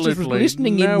absolutely just was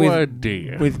listening no in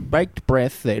idea. with baked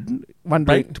breath then.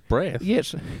 Wondering, baked breath.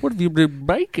 Yes. What have you been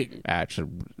baking?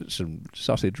 Some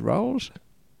sausage rolls.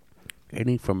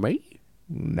 Any for me?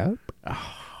 Nope.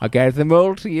 I gave them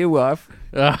all to you, wife.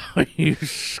 Oh, you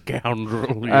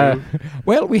scoundrel! You.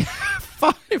 Well, we have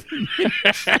 5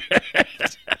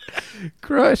 minutes.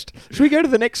 Christ. Should we go to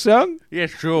the next song? Yeah,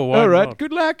 sure. Why All right. not?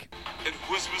 Good luck. It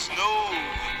whispers, no,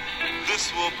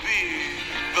 this will be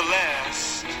the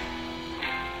last.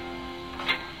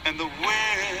 And the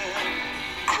wind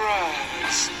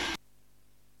cries.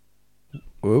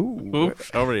 Ooh. Oops,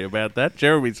 sorry about that.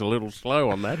 Jeremy's a little slow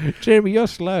on that. Jeremy, you're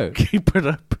slow. Keep it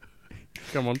up.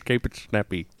 Come on, keep it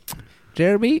snappy.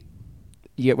 Jeremy,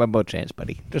 you get one more chance,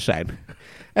 buddy. Just saying.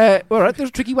 All right, there's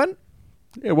a tricky one.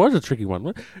 It was a tricky one.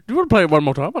 Do you want to play it one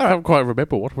more time? I can't quite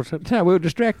remember. What was it? No, we were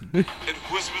distracted. It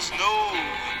whispers, no,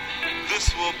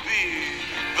 this will be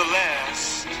the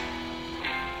last.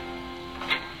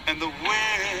 And the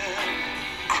wind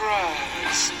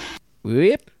cries.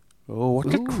 Yep. Oh,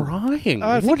 what's it crying?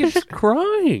 I think What is it's- it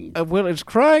crying? Well, it's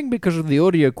crying because of the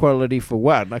audio quality for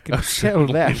one. I can tell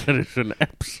Certainly that. That is an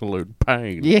absolute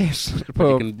pain. Yes. But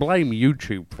Well, you can blame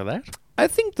YouTube for that. I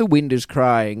think the wind is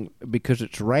crying because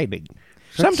it's raining.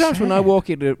 That's Sometimes when I sad. walk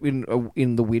in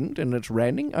the wind and it's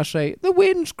raining, I say, the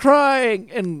wind's crying,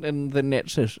 and the net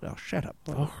says, oh, shut up.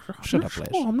 Shut up, Les.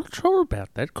 I'm not sure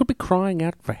about that. Could be crying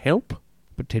out for help.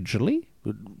 Potentially.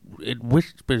 It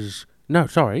whispers. No,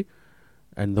 sorry.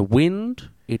 And the wind,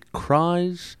 it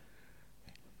cries,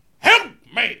 "Help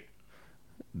me!"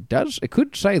 It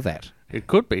could say that. It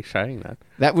could be saying that.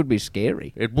 That would be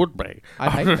scary. It would be. I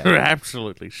hate I'm that.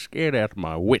 absolutely scared out of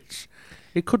my wits.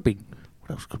 It could be.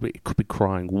 What else could be? It could be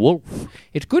crying wolf.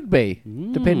 It could be,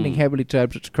 depending how many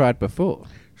times it's cried before.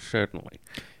 Certainly.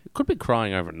 Could be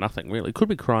crying over nothing, really. Could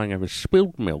be crying over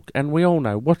spilled milk, and we all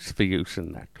know what's the use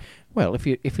in that. Well, if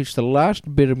it's the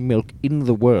last bit of milk in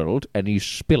the world and you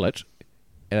spill it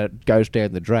and it goes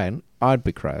down the drain, I'd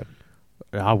be crying.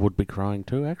 I would be crying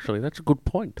too, actually. That's a good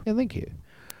point. Yeah, thank you.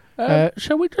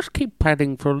 Shall we just keep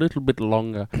padding for a little bit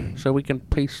longer so we can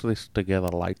piece this together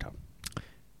later?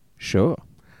 Sure.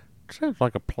 Sounds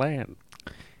like a plan.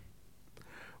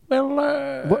 Well,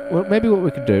 Well, maybe what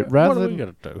we could do, rather what are than... we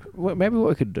going to do? Well, maybe what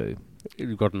we could do...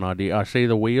 You've got an idea. I see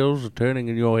the wheels are turning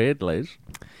in your head, Les.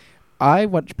 I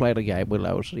once played a game when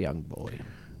I was a young boy,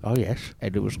 Oh, yes.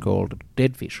 and it was called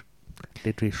Dead Fish.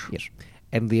 Dead fish. Yes.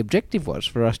 And the objective was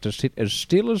for us to sit as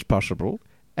still as possible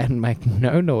and make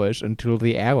no noise until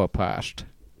the hour passed.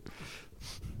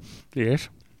 Yes.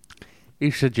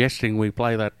 He's suggesting we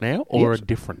play that now or Yes. a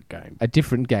different game? A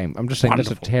different game. I'm just saying that's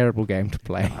Wonderful. a terrible game to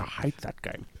play. I hate that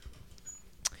game.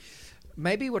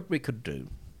 Maybe what we could do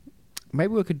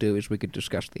is we could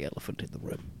discuss the elephant in the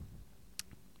room.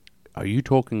 Are you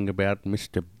talking about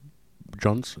Mr.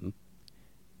 Johnson?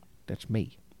 That's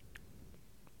me.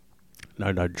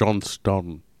 No,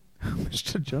 Johnston.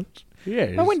 Mr. Johnson.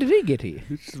 Yes. Oh, when did he get here?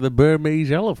 It's the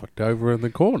Burmese elephant over in the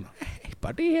corner. Hey,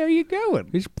 buddy, how you going?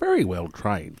 He's very well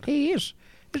trained. He is.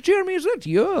 Jeremy, is that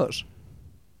yours?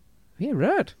 Yeah,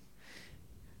 right.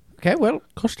 Okay, well,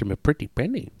 Cost him a pretty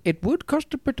penny. it would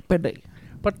cost a pretty penny.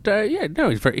 But,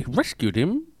 he rescued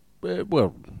him.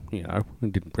 Well, he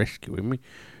didn't rescue him.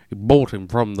 He bought him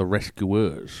from the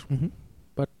rescuers. Mm-hmm.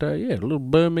 But, a little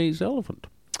Burmese elephant.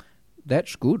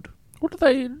 That's good. What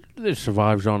do they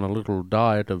survives on a little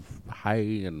diet of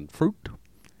hay and fruit.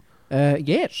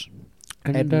 Yes.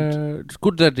 And it's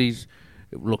good that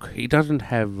he doesn't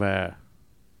have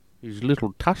his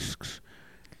little tusks.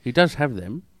 He does have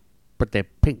them, but they're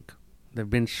pink. They've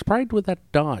been sprayed with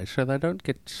that dye so they don't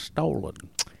get stolen.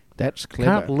 That's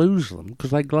clever. Can't lose them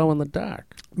because they glow in the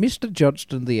dark. Mr.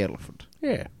 Johnston the elephant.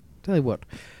 Yeah. Tell you what,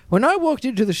 when I walked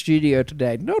into the studio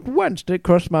today, not once did it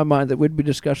cross my mind that we'd be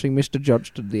discussing Mr.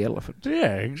 Johnston the elephant.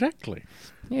 Yeah, exactly.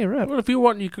 Yeah, right. Well, if you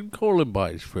want, you can call him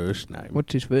by his first name.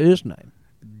 What's his first name?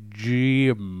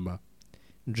 Jim.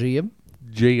 Jim?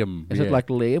 Jim. Is it like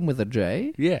Liam with a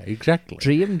J? Yeah, exactly.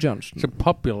 Jim Johnston. It's a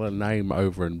popular name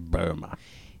over in Burma.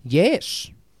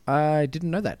 Yes. I didn't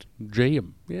know that.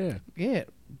 Jim. Yeah. Yeah.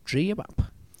 Jim up.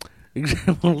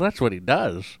 Well, that's what he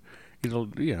does. He's a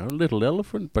little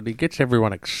elephant, but he gets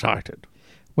everyone excited.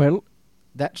 Well,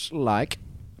 that's like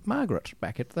Margaret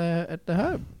back at the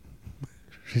home.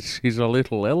 She's a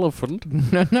little elephant.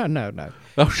 No.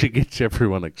 Oh, she gets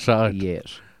everyone excited.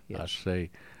 Yes. I see.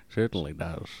 Certainly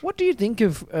does. What do you think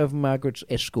of Margaret's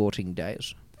escorting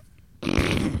days?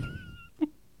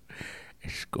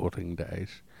 Escorting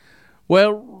days.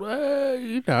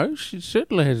 Well, she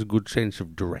certainly has a good sense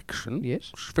of direction.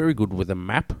 Yes. She's very good with a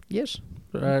map. Yes.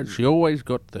 She always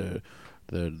got the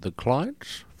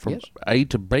clients from Yes. A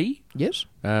to B. Yes.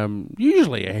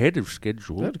 Usually ahead of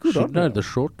schedule. That's good She'd on know her. the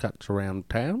shortcuts around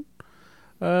town.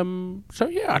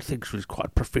 I think she's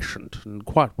quite proficient and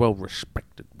quite well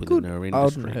respected within Good her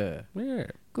industry. on her. Yeah,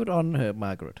 Good on her,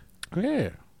 Margaret. yeah.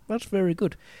 That's very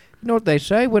good. You know what they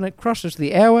say? When it crosses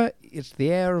the hour, it's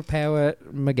the hour of power,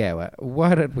 McGower.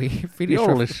 Why don't we finish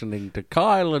You're off listening to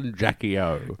Kyle and Jackie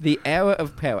O. the hour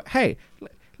of power? Hey,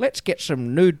 let's get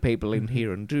some nude people in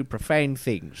here and do profane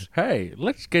things. Hey,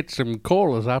 let's get some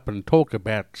callers up and talk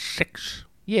about sex.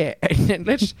 Yeah, and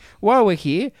let's, while we're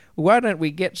here, why don't we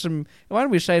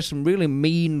say some really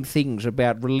mean things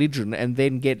about religion and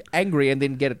then get angry and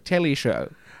then get a telly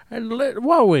show? And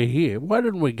while we're here, why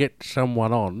don't we get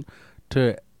someone on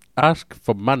to ask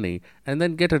for money and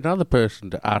then get another person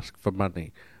to ask for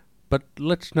money? But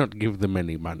let's not give them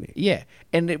any money. Yeah,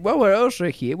 and while we're also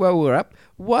here, while we're up,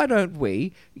 why don't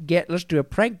let's do a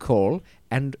prank call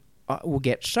and we'll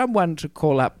get someone to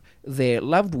call up their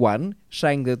loved one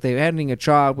saying that they're having a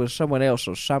child with someone else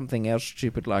or something else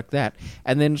stupid like that,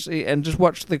 and then and just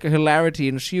watch the hilarity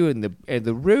ensue and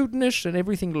the rudeness and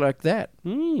everything like that.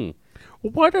 Well,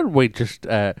 why don't we just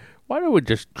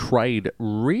trade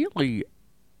really,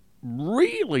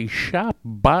 really sharp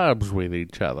barbs with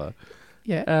each other?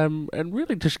 Yeah. And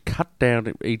really just cut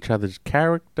down each other's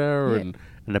character Yeah.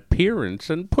 and appearance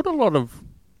and put a lot of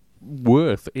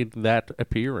worth in that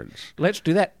appearance. Let's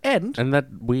do that. And And that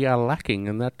we are lacking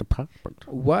in that department.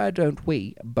 why don't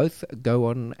we both go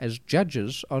on as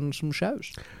judges on some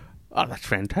shows? Oh, that's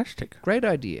fantastic. Great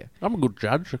idea. I'm a good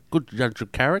judge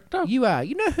of character. You are.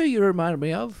 You know who you remind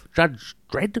me of? Judge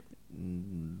Dredd.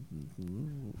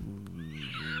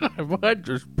 Have I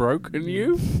just broken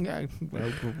you?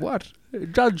 Well, what?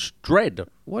 Judge Dredd.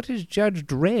 What is Judge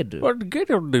Dredd? Well,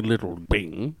 get on the little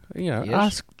Bing. Yes.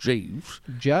 Ask Jeeves.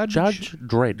 Judge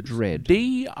Dredd. Dredd.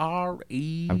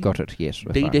 D-R-E... I've got it, yes.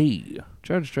 we're fine. D-D.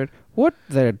 Judge Dredd. What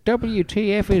the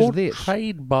WTF is this?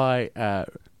 Portrayed by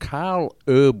Carl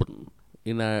Urban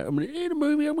in a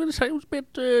movie, I'm going to say it was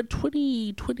about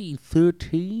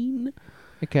 2013.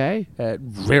 Okay.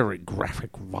 Very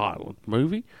graphic, violent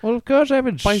movie. Well, of course I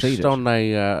haven't seen Based it. on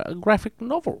a graphic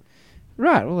novel.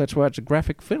 Right, well, that's why it's a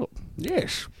graphic film.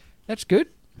 Yes. That's good.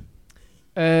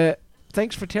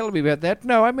 Thanks for telling me about that.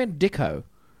 No, I meant Dicko.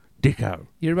 Dicko.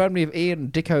 You remind me of Ian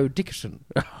Dicko Dickerson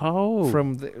Oh.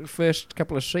 from the first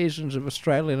couple of seasons of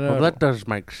Australian Idol. Well, that does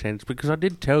make sense, because I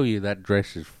did tell you that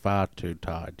dress is far too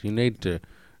tight. You need to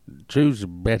choose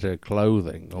better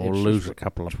clothing or It's lose just a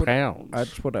couple of what- pounds.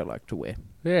 That's what I like to wear.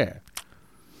 Yeah.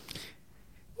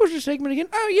 What was the segment again?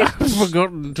 Oh, yes. I've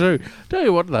forgotten too. Tell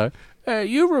you what, though,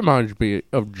 you remind me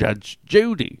of Judge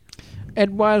Judy.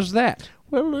 And why is that?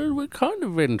 Well, we're kind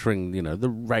of entering, the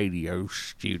radio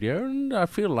studio, and I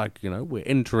feel like, we're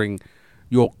entering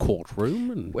your courtroom,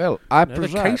 and Well, I the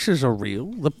preside. cases are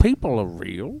real, the people are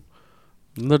real,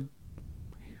 and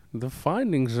the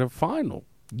findings are final,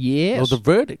 Yes, or the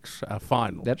verdicts are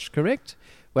final. that's correct.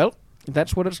 Well,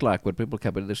 that's what it's like when people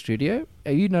come into the studio.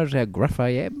 You notice how gruff I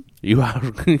am? You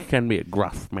can be a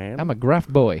gruff man. I'm a gruff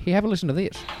boy. Here, have a listen to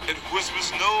this. It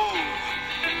whispers, no,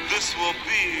 this will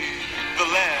be the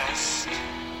last.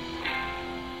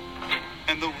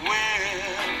 And the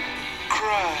wind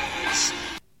cries.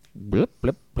 Blip,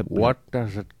 blip, blip, blip. What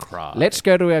does it cry? Let's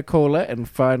go to our caller and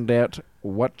find out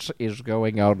what is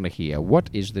going on here. What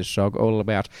is this song all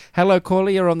about? Hello, caller,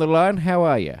 you're on the line. How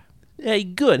are you? Hey,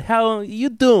 good. How you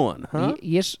doing, huh?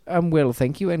 Yes, I'm well,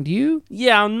 thank you. And you?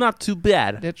 Yeah, I'm not too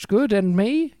bad. That's good. And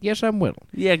me? Yes, I'm well.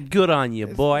 Yeah, good on you,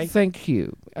 boy. Thank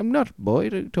you. I'm not boy.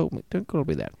 Don't call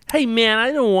me that. Hey, man,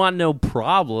 I don't want no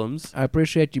problems. I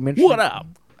appreciate you mentioning. What up?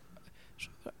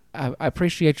 I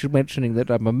appreciate you mentioning that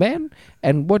I'm a man,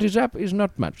 and what is up is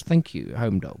not much. Thank you,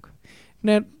 home dog.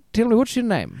 Now, tell me, what's your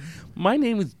name? My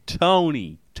name is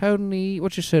Tony. Tony,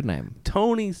 what's your surname?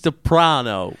 Tony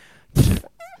Soprano.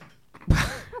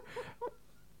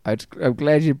 I'm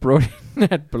glad you brought in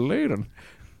that balloon.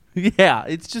 Yeah,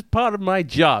 it's just part of my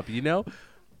job,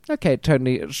 Okay,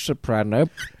 Tony Soprano.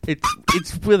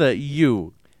 It's with a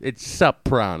U. It's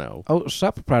soprano. Oh,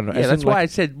 soprano. Yeah, that's why I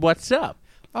said what's up.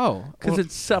 Oh, Because well,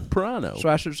 it's soprano. so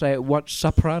I should say what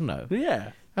soprano.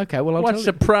 Yeah. Okay, well I'll What's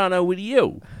tell soprano with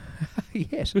you? you.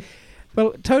 Yes.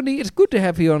 Well, Tony, it's good to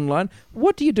have you online.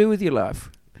 What do you do with your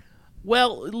life?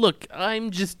 Well, look,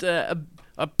 I'm just a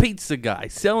pizza guy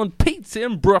selling pizza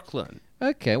in Brooklyn.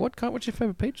 Okay, what's your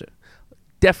favorite pizza?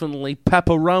 Definitely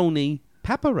pepperoni.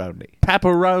 Pepperoni. Is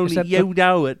Pepperoni, that you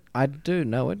know it. I do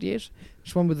know it. Yes,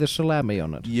 it's one with the salami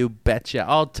on it. You betcha.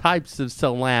 All types of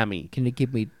salami. Can you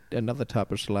give me another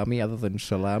type of salami other than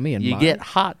salami? And You mine? get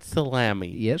hot salami.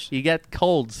 Yes. You get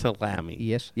cold salami.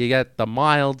 Yes. You get the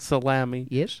mild salami.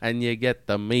 Yes. And you get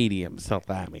the medium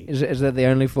salami. Is that the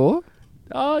only four?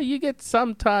 Oh, you get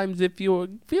sometimes, if you're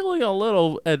feeling a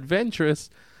little adventurous,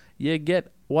 you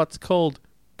get what's called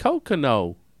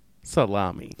coconut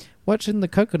salami. What's in the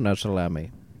coconut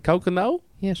salami? Coconut?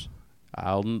 Yes.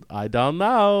 I don't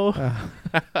know.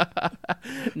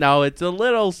 No, it's a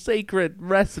little secret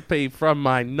recipe from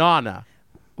my nonna.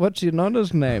 What's your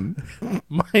nonna's name?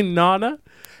 My nonna?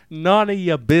 None of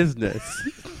your business.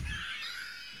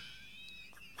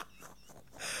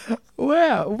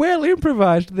 Wow, well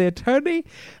improvised there, Tony.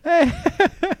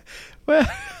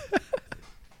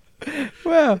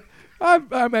 Well,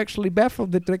 I'm actually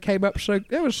baffled that came up so.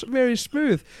 That was very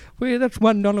smooth. That's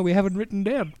 $1 we haven't written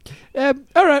down.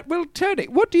 All right, well, Tony,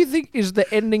 what do you think is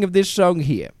the ending of this song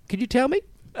here? Can you tell me?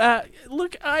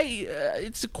 Look,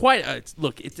 it's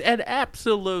it's an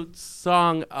absolute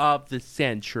song of the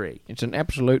century. It's an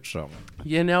absolute song.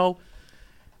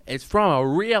 It's from a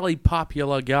really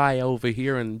popular guy over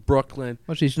here in Brooklyn.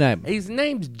 What's his name? His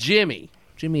name's Jimmy.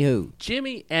 Jimmy who?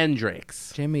 Jimi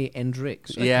Hendrix. Jimi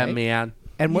Hendrix. Okay. Yeah, man.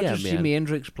 And what Yeah, does man. Jimi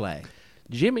Hendrix play?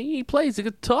 Jimmy, he plays the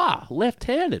guitar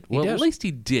left-handed. Well, does. at least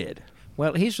he did.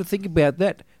 Well, here's the thing about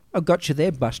that. I got you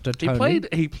there, Buster, Tony.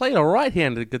 He played a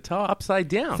right-handed guitar upside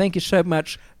down. Thank you so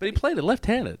much. But he played it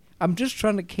left-handed. I'm just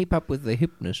trying to keep up with the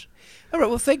hipness. All right,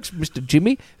 well, thanks, Mr.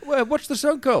 Jimmy. Well, what's the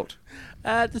song called?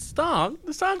 The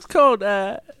song's called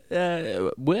where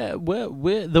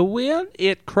the wind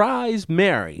it cries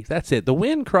Mary. That's it. The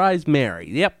wind cries Mary.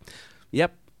 Yep.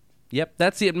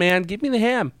 That's it, man. Give me the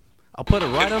ham. I'll put it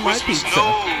right on my Whispers, pizza.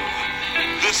 no,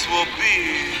 this will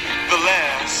be the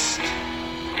last.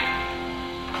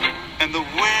 and the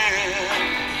wind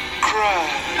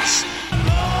cries.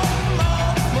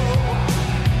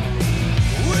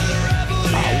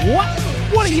 What?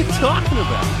 What are you talking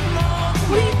about?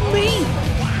 What do you mean?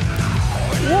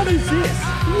 What is this?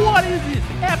 What is this?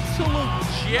 Absolute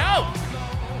joke.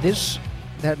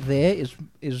 That there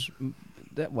is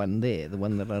that one there, the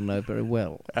one that I know very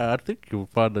well. I think you'll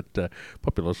find it a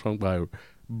popular song by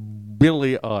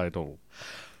Billy Idol.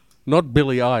 Not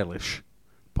Billie Eilish.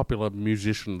 Popular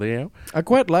musician there. I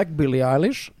quite like Billie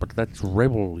Eilish. But that's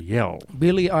Rebel Yell.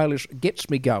 Billie Eilish gets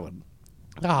me going.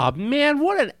 Oh, man,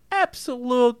 what an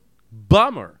absolute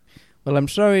bummer. Well, I'm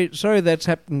sorry that's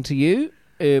happened to you.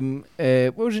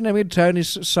 What was your name again? Tony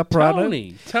Soprano?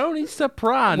 Tony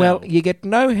Soprano. Well, you get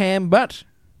no ham, but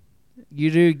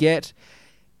you do get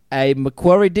a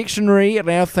Macquarie Dictionary, and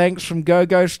our thanks from Go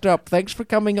Go Stop. Thanks for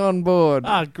coming on board.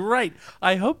 Ah, great.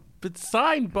 I hope it's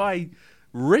signed by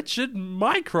Richard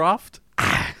Mycroft.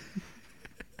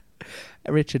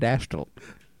 Richard Astle.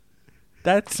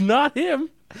 That's not him.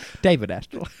 David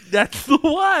Astle. That's the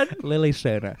one. Lily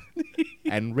Serna.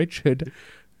 And Richard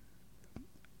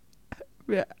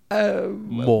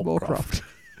Moorcroft.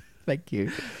 Thank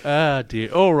you. Ah,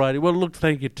 dear. All righty. Well, look,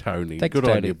 thank you, Tony. Thanks, Good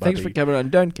Tony. on you, buddy. Thanks for coming on.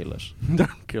 Don't kill us.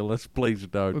 Don't kill us, please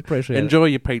don't. We appreciate Enjoy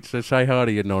your pizza. Say hi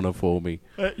to your nonna for me.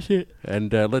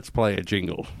 And let's play a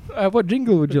jingle. What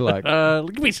jingle would you like?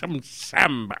 Give me some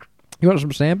samba. You want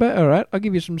some samba? All right, I'll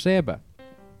give you some samba.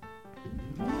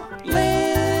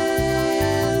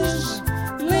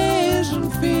 Les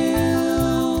and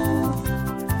Phil,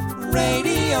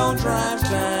 Radio Drive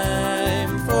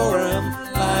Time Forum,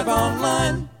 live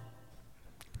online.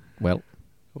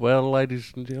 Well,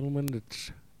 ladies and gentlemen,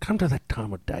 it's come to that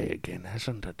time of day again,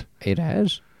 hasn't it? It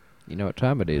has. You know what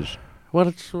time it is? Well,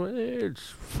 it's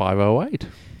 5:08.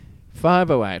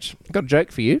 5:08. Got a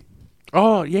joke for you.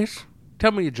 Oh, yes.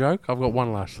 Tell me a joke. I've got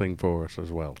one last thing for us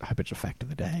as well. I hope it's a fact of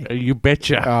the day. You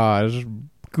betcha. Ah, it's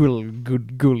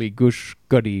good, gooly, gush,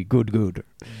 goody, good.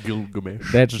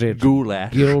 Gilgamesh. That's it.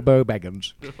 Goulash. Gilbo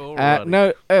Baggins. Alrighty.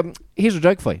 No, here's a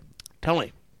joke for you. Tell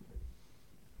me.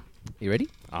 You ready?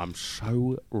 I'm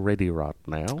so ready right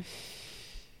now.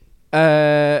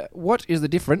 What is the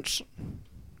difference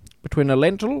between a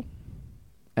lentil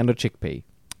and a chickpea?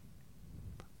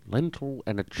 Lentil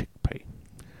and a chickpea.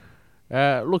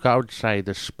 Look, I would say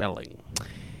the spelling.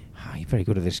 Oh, you're very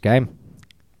good at this game.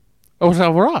 Oh, is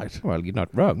that right? Well, you're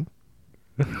not wrong.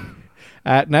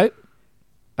 No,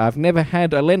 I've never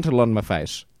had a lentil on my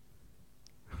face.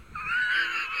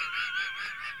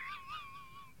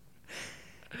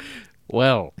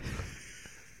 Well,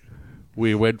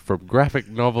 we went from graphic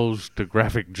novels to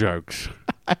graphic jokes.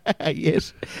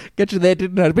 Yes. Got you there,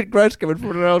 didn't I? A bit gross coming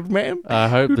from an old man. I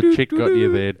hope the chick got you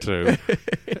there too.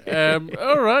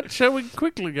 All right, shall we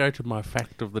quickly go to my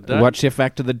fact of the day? What's your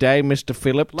fact of the day, Mr.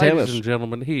 Phillip? Tell Ladies us. and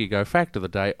gentlemen, here you go. Fact of the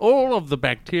day. All of the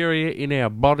bacteria in our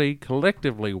body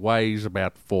collectively weighs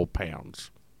about 4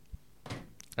 pounds.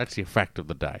 That's your fact of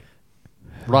the day.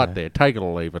 Right there. Take it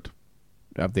or leave it.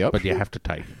 Have the option. But you have to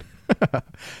take it.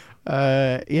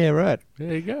 Yeah, right.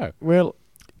 There you go. Well,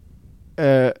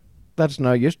 that's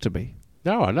no use to me.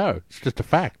 No, I know. It's just a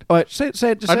fact. All right, say I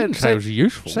didn't say it was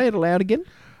useful. Say it aloud again.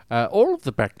 All of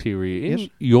the bacteria in Yes.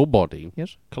 your body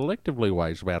Yes. collectively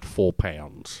weighs about 4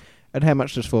 pounds. And how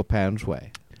much does 4 pounds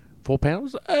weigh? 4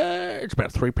 pounds? It's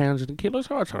about 3 pounds in kilos.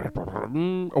 So it's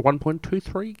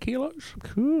 1.23 kilos.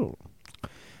 Cool.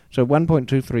 So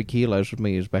 1.23 kilos of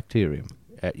me is bacterium.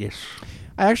 Yes.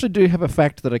 I actually do have a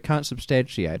fact that I can't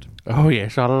substantiate. Oh,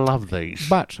 yes. I love these.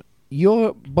 But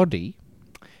your body,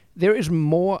 there is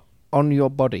more on your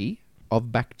body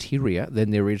of bacteria than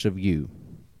there is of you.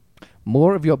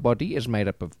 More of your body is made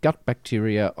up of gut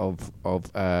bacteria, of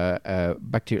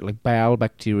bacteria like bowel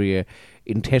bacteria,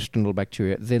 intestinal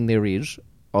bacteria, than there is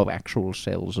of actual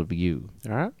cells of you.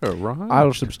 Right.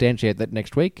 I'll substantiate that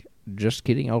next week. Just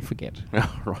kidding, I'll forget.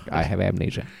 Right. I have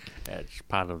amnesia. It's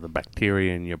part of the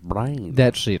bacteria in your brain.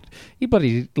 That's it. You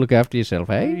buddy, look after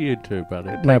yourself, eh? You too, buddy.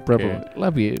 No Take problem. care.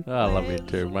 Love you. I love you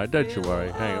too, mate. Don't you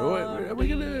worry. Hang on.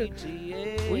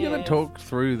 We're gonna talk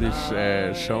through this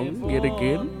song yet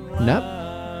again. No.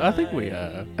 I think we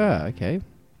are. Oh, okay.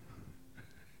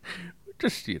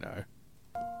 Just, get a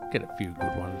few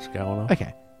good ones going on.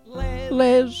 Okay.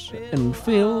 Les and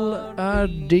Phil are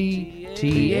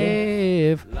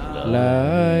DTF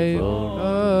live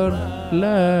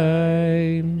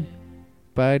online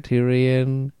by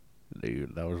Tyrion.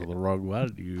 Dude, that was the wrong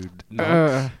one. You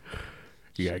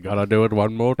yeah, gotta do it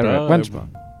one more All time. right, once more.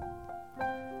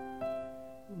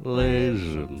 Les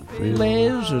and Phil.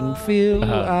 Les and Phil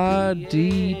are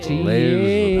DTF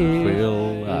Les and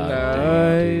Phil are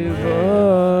live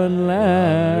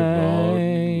online.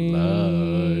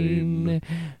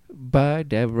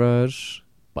 endeavours.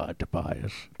 By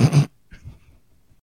Tobias.